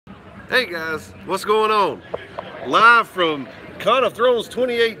Hey guys, what's going on? Live from Con of Thrones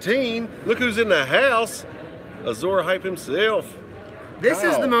 2018. Look who's in the house. Azor Hype himself. This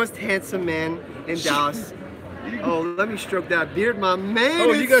is Kyle. the most handsome man in Dallas. Oh, let me stroke that beard, my man.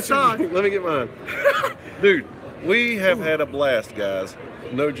 Oh, you got soft. your. Let me get mine. Dude, we have had a blast, guys.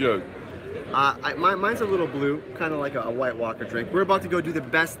 No joke. Mine's a little blue, kind of like a White Walker drink. We're about to go do the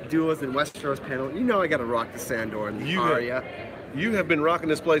best duels in Westeros panel. You know I gotta rock the Sandor and the Arya. You have been rocking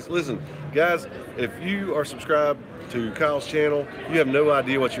this place. Listen, guys, if you are subscribed to Kyle's channel, you have no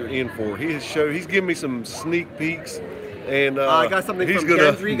idea what you're in for. He's giving me some sneak peeks. And I got something from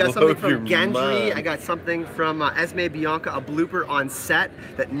Gendry. I got something from Esme Bianca, a blooper on set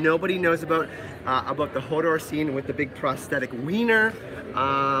that nobody knows about the Hodor scene with the big prosthetic wiener,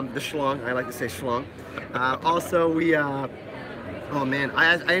 the schlong. I like to say schlong. Also, oh man,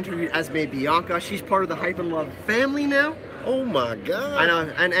 I interviewed Esme Bianca. She's part of the Hype and Love family now. Oh my God! I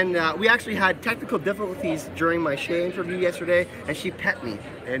know, and we actually had technical difficulties during my Shay interview yesterday, and she pet me,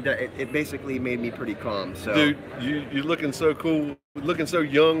 and it basically made me pretty calm. So, dude, you're looking so cool, looking so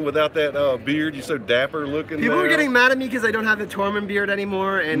young without that beard. You're so dapper looking. People are getting mad at me because I don't have the Tormund beard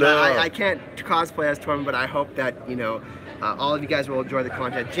anymore, and I can't cosplay as Tormund, but I hope that all of you guys will enjoy the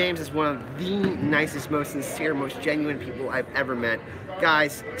content. James is one of the nicest, most sincere, most genuine people I've ever met.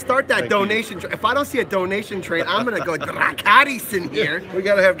 Guys, start that donation train. If I don't see a donation train, I'm gonna go Dracarys in here. We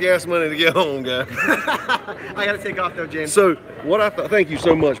gotta have gas money to get home, guys. I gotta take off though, James. So what I thought, thank you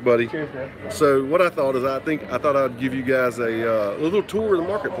so much, buddy. Cheers, man. So what I thought is, I thought I'd give you guys a little tour of the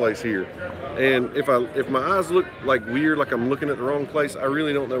marketplace here. And if my eyes look like weird, like I'm looking at the wrong place, I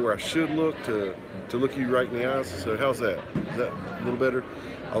really don't know where I should look to look you right in the eyes. So how's that? Is that a little better?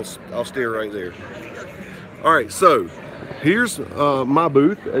 I'll stare right there. All right, so here's my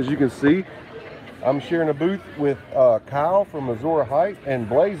booth. As you can see, I'm sharing a booth with Kyle from Azor Hype and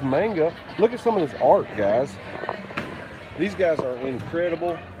Blaze Manga. Look at some of this art, guys. These guys are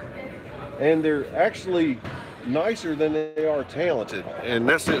incredible, and they're actually nicer than they are talented, and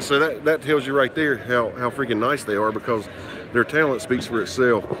that's it. So that tells you right there how freaking nice they are, because their talent speaks for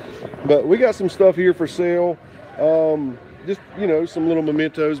itself. But we got some stuff here for sale. Just, some little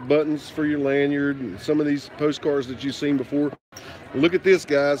mementos, buttons for your lanyard, and some of these postcards that you've seen before. Look at this,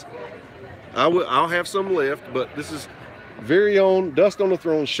 guys. I'll have some left, but this is very own Dust on the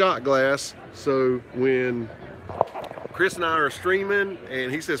Throne shot glass. So when Chris and I are streaming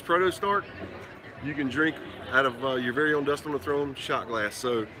and he says Proto Stark, you can drink out of your very own Dust on the Throne shot glass.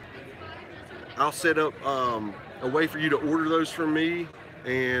 So I'll set up a way for you to order those from me,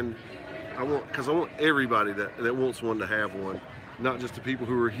 and I want everybody that wants one to have one, not just the people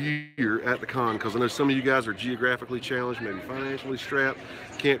who are here at the con, because I know some of you guys are geographically challenged, maybe financially strapped,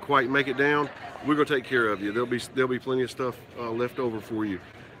 can't quite make it down. We're gonna take care of you. There'll be plenty of stuff left over for you.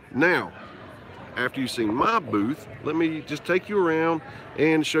 Now, after you've seen my booth, let me just take you around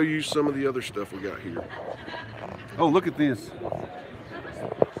and show you some of the other stuff we got here. Oh, look at this.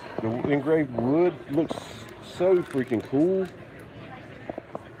 The engraved wood looks so freaking cool.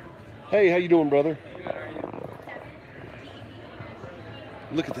 Hey, how you doing, brother?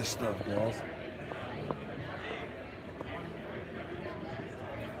 Look at this stuff, guys.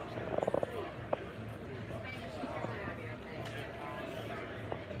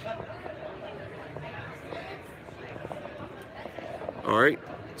 All right,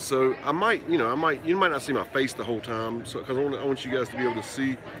 so you might not see my face the whole time, so because I want you guys to be able to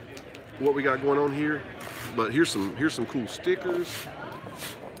see what we got going on here. But here's some cool stickers.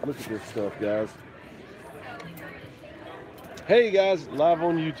 Look at this stuff, guys. Hey guys, live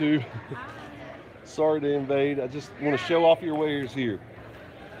on YouTube. Sorry to invade. I just want to show off your wares here.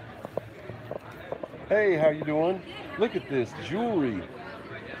 Hey, how you doing? Look at this jewelry.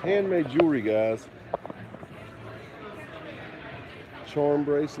 Handmade jewelry, guys. Charm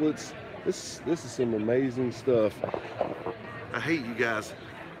bracelets. This is some amazing stuff. I hate you guys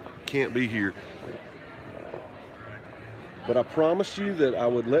can't be here, but I promised you that I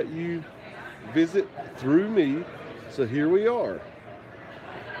would let you visit through me, so here we are.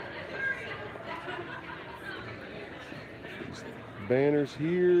 These banners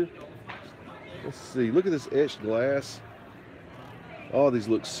here. Let's see, look at this etched glass. Oh, these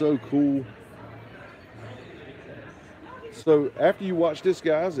look so cool. So after you watch this,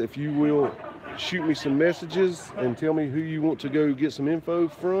 guys, if you will shoot me some messages and tell me who you want to go get some info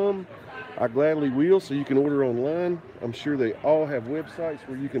from, I gladly will, so you can order online. I'm sure they all have websites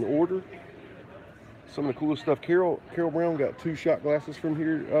where you can order. Some of the coolest stuff. Carol Brown got 2 shot glasses from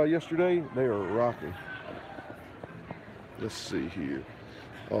here yesterday. They are rocking. Let's see here.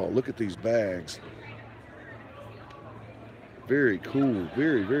 Oh, look at these bags. Very cool.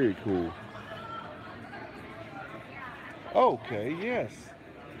 Very, very cool. Okay, yes.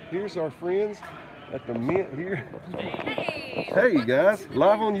 Here's our friends at the Mint here. Hey guys,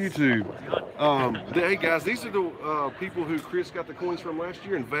 live on YouTube. Hey guys, these are the people who Chris got the coins from last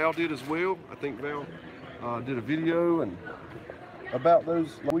year, and Val did as well. I think Val did a video and about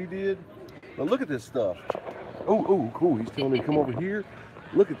those like we did. Now look at this stuff. Oh, cool. He's telling me to come over here.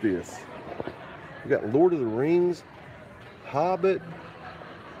 Look at this. We got Lord of the Rings, Hobbit,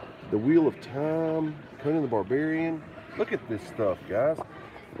 The Wheel of Time, Conan the Barbarian. Look at this stuff, guys.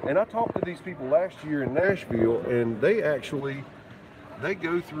 And I talked to these people last year in Nashville, and they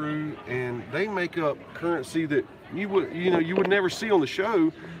go through and they make up currency that you would never see on the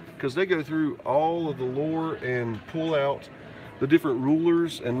show, because they go through all of the lore and pull out the different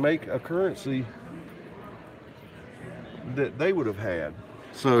rulers and make a currency that they would have had.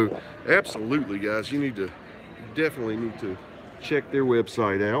 So absolutely, guys, you definitely need to check their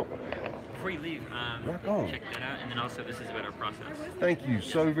website out. Before you leave, check that out, and then also this is about our process. Thank you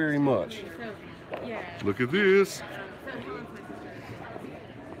so very much. Look at this.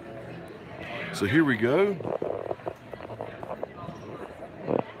 So here we go.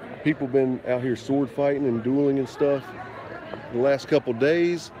 People been out here sword fighting and dueling and stuff the last couple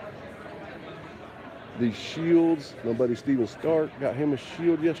days. These shields, my buddy Steven Stark got him a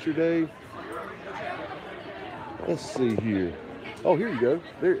shield yesterday. Let's see here. Oh, here you go.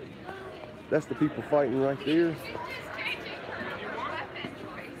 There. That's the people fighting right there.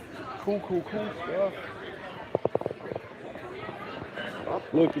 Cool stuff.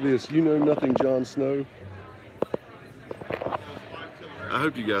 Look at this. You know nothing, Jon Snow. I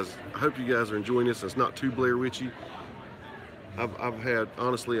hope you guys are enjoying this. It's not too Blair Witchy. I've had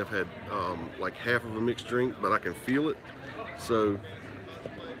like half of a mixed drink, but I can feel it. So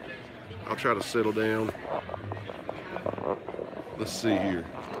I'll try to settle down. Let's see here.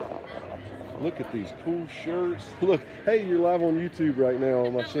 Look at these cool shirts. Look, hey, you're live on YouTube right now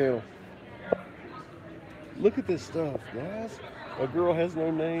on my channel. Look at this stuff, guys. A Girl Has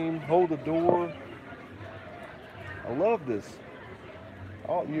No Name, Hold the Door. I love this.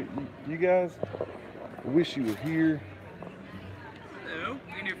 Oh, you guys, I wish you were here. Hello, what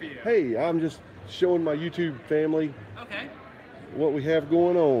can I do for you? Hey, I'm just showing my YouTube family what we have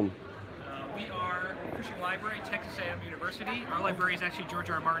going on. We are Christian Library, Texas A&M University. Our library is actually George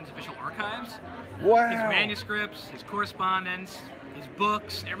R. R. Martin's official archives. Wow. His manuscripts, his correspondence, his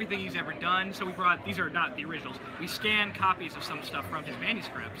books, everything he's ever done. So we brought, these are not the originals. We scanned copies of some stuff from his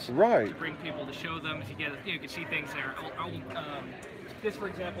manuscripts. Right. To bring people to show them, to get, you can see things there. This, for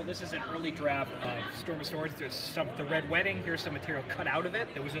example, this is an early draft of Storm of Swords. There's the Red Wedding. Here's some material cut out of it.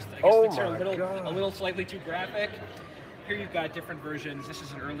 It was just, I guess, a little slightly too graphic. Here you've got different versions. This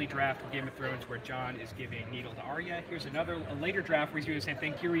is an early draft of Game of Thrones where Jon is giving Needle to Arya. Here's a later draft where he's doing the same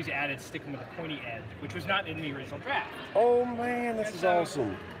thing. Here he's added sticking with a pointy edge, which was not in the original draft. Oh man, this is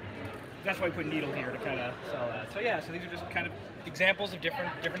awesome. That's why we put Needle here to kind of sell that. So yeah, so these are just kind of examples of different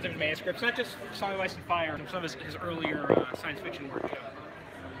of his manuscripts, not just Song of Ice and Fire, and some of his earlier science fiction work.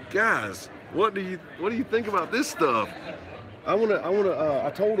 Guys, what do you think about this stuff?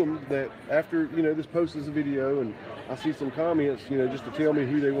 I told them that after this post is a video and I see some comments, just to tell me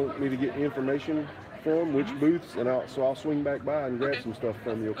who they want me to get information from, which booths, and so I'll swing back by and grab some stuff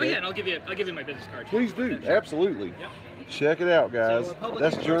from you. Okay? Oh yeah, and I'll give you my business card. Please do, absolutely. Yep. Check it out, guys. So,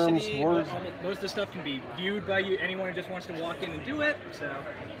 that's Germ's words. Most of the stuff can be viewed by anyone who just wants to walk in and do it. So.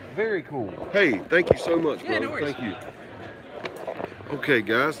 Very cool. Hey, thank you so much, brother. No worries. Thank you. Okay,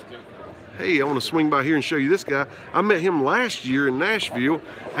 guys. Hey, I want to swing by here and show you this guy. I met him last year in Nashville.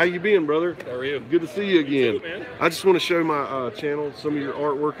 How you been, brother? How are you? Good to see you again. You too, man. I just want to show my channel, some of your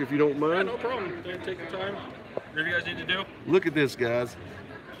artwork, if you don't mind. Yeah, no problem. Take your time. Whatever you guys need to do. Look at this, guys.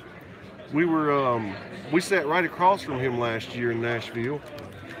 We sat right across from him last year in Nashville.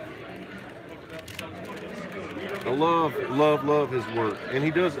 I love his work. And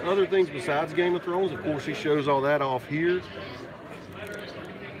he does other things besides Game of Thrones. Of course, he shows all that off here.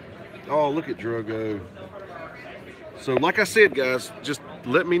 Oh, look at Drogo. So like I said, guys, just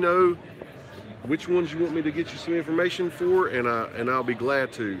let me know which ones you want me to get you some information for, and I'll be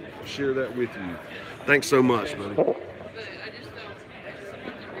glad to share that with you. Thanks so much, buddy.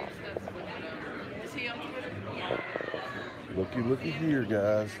 Looky here,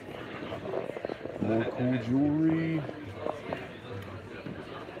 guys. More cool jewelry.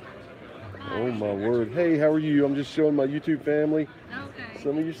 Oh my word. Hey, how are you? I'm just showing my YouTube family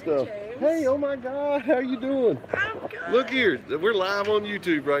some of your stuff. Hey, oh my God, how you doing? I'm good. Look here, we're live on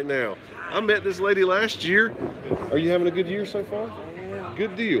YouTube right now. I met this lady last year. Are you having a good year so far? Yeah.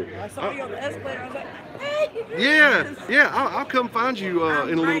 Good deal. I saw you on the escalator. I was like, hey. Yeah, I'll come find you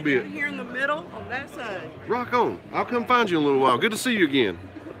in a little bit. Here in the middle on that side. Rock on. I'll come find you in a little while. Good to see you again.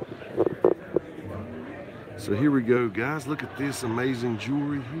 So here we go, guys. Look at this amazing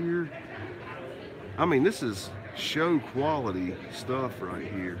jewelry here. I mean, this is show quality stuff right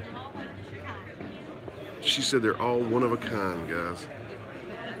here. She said they're all one of a kind, guys.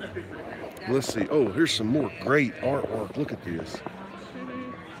 Let's see. Oh, here's some more great artwork. Look at this.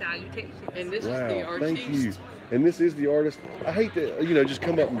 And this is the Wow, artist. thank you. And this is the artist. I hate to, you know, just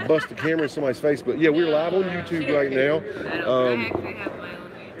come up and bust the camera in somebody's face, but yeah, we're live on YouTube right now. I actually have my own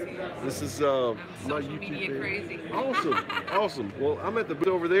YouTube. This is my YouTube media channel. crazy. Awesome, awesome. Well, I'm at the booth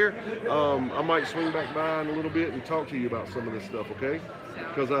over there. I might swing back by in a little bit and talk to you about some of this stuff, okay?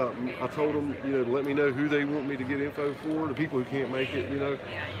 Because I told them, you know, to let me know who they want me to get info for, the people who can't make it, you know.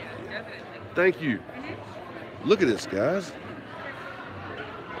 Yeah, definitely. Thank you. Look at this, guys.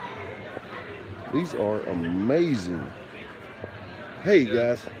 These are amazing. Hey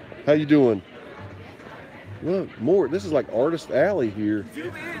guys, how you doing? Look, more. This is like Artist Alley here.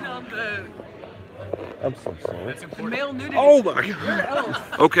 Zoom in on the I'm so sorry. male nudity. Oh my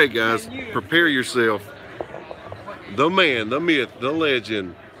God. Okay, guys, prepare yourself. The man, the myth, the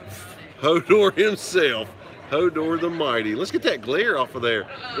legend, Hodor himself, Hodor the Mighty. Let's get that glare off of there.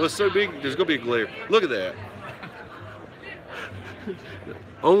 Well, it's so big, there's gonna be a glare. Look at that.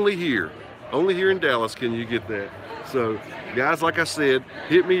 Only here in Dallas can you get that. So, guys, like I said,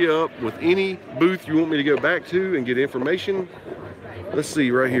 hit me up with any booth you want me to go back to and get information. Let's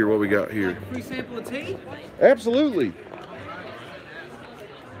see right here what we got here. Free sample of tea? Absolutely.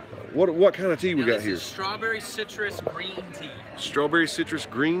 What kind of tea we got here? Strawberry citrus green tea. Strawberry citrus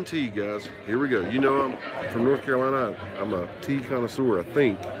green tea, guys. Here we go. You know I'm from North Carolina. I'm a tea connoisseur, I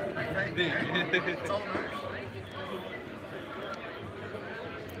think.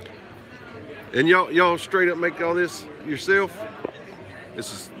 And y'all straight up make all this yourself?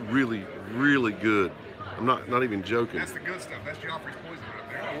 This is really, really good. I'm not even joking. That's the good stuff. That's Joffrey's poison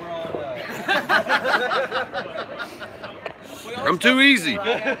right there. I'm too easy.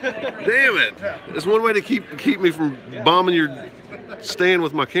 Damn it. It's one way to keep me from bombing your stand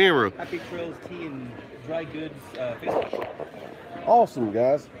with my camera. Happy Trails Tea and Dry Goods Facebook. Awesome,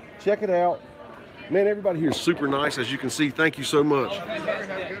 guys. Check it out. Man, everybody here is super nice, as you can see. Thank you so much.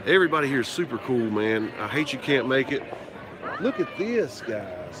 Everybody here is super cool, man. I hate you can't make it. Look at this,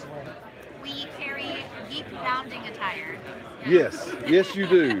 guys. We carry geek bounding attire. Yes, yes you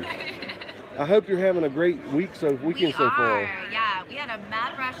do. I hope you're having a great weekend so far. Yeah. We had a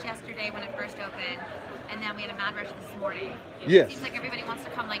mad rush yesterday when it first opened, and then we had a mad rush this morning. Yes. It seems like everybody wants to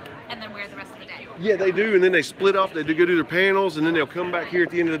come and then wear the rest of the day. Yeah, they do, and then they split off. They do go do their panels, and then they'll come back here at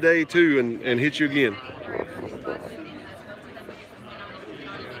the end of the day too and hit you again.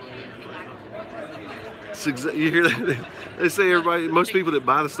 You hear that? They say most people that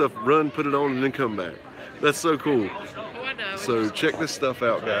buy the stuff run, put it on, and then come back. That's so cool. So check this stuff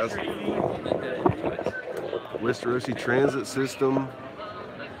out, guys. Westerosi Transit System.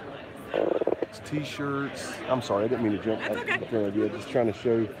 It's t-shirts. I'm sorry, I didn't mean to jump. That's okay. I'm just trying to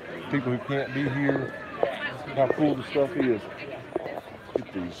show people who can't be here how cool the stuff is.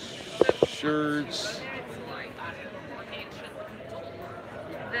 Get these shirts.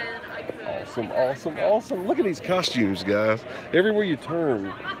 Awesome, awesome, awesome. Look at these costumes, guys. Everywhere you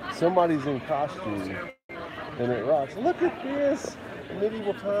turn, somebody's in costume, and it rocks. Look at this.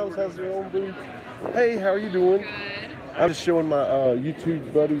 Medieval Times has their own booth. Hey, how are you doing? I'm just showing my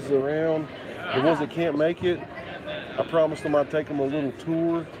YouTube buddies around. The ones that can't make it, I promised them I'd take them a little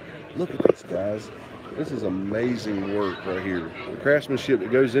tour. Look at this, guys. This is amazing work right here. The craftsmanship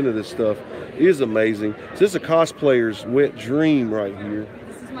that goes into this stuff is amazing. So this is a cosplayer's wet dream right here.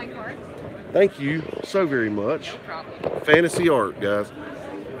 This is my card. Thank you so very much. No problem. Fantasy art, guys.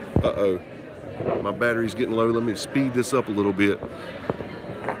 Uh-oh. My battery's getting low. Let me speed this up a little bit.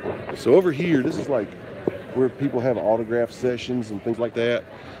 So over here, this is like where people have autograph sessions and things like that.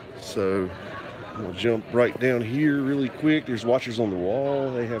 So we'll jump right down here really quick. There's watchers on the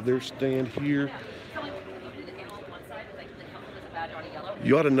wall. They have their stand here.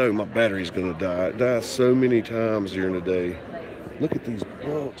 You ought to know my battery's gonna die. It dies so many times during the day. Look at these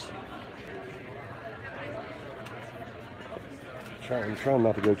books. I'm trying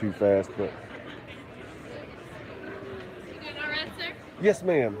not to go too fast, but. Yes,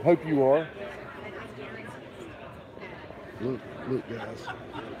 ma'am. Hope you are. Look, guys.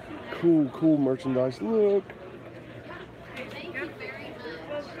 Cool merchandise. Look. Thank you very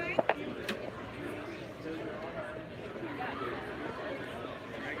much.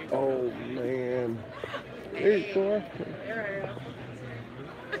 Oh man. There you are.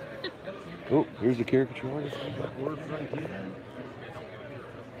 Oh, here's the caricature artist. Words right here.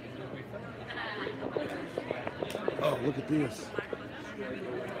 Oh, look at this.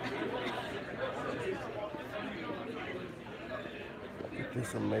 Look at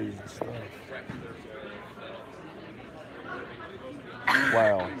this amazing stuff.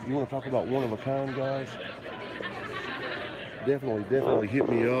 Wow. You want to talk about one of a kind, guys? Definitely hit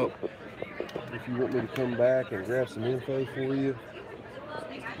me up if you want me to come back and grab some info for you.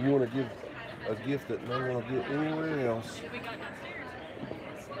 You want to give a gift that no one will get anywhere else.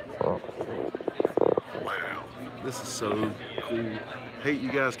 Wow, this is so cool. Hate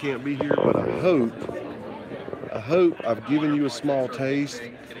you guys can't be here, but I hope I've given you a small taste.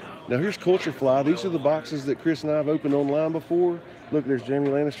 Now here's Culture Fly. These are the boxes that Chris and I have opened online before. Look, there's Jaime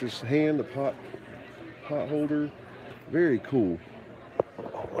Lannister's hand, the pot holder. Very cool.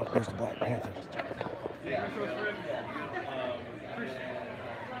 Oh, look, there's the Black Panther.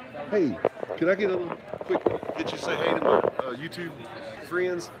 Hey, can I get you to say hey to my YouTube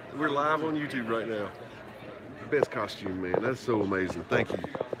friends? We're live on YouTube right now. Best costume, man. That's so amazing. Thank you.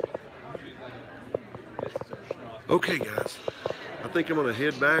 Okay, guys. I think I'm gonna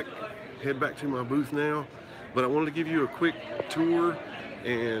head back to my booth now. But I wanted to give you a quick tour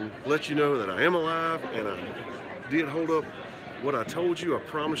and let you know that I am alive and I did hold up what I told you. I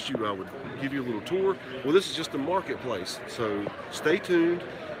promised you I would give you a little tour. Well, this is just the marketplace, so stay tuned.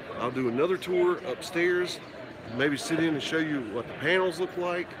 I'll do another tour upstairs, maybe sit in and show you what the panels look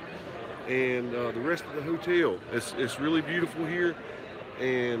like and the rest of the hotel. It's really beautiful here,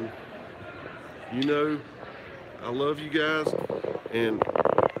 and you know I love you guys and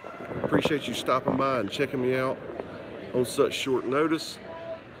appreciate you stopping by and checking me out on such short notice.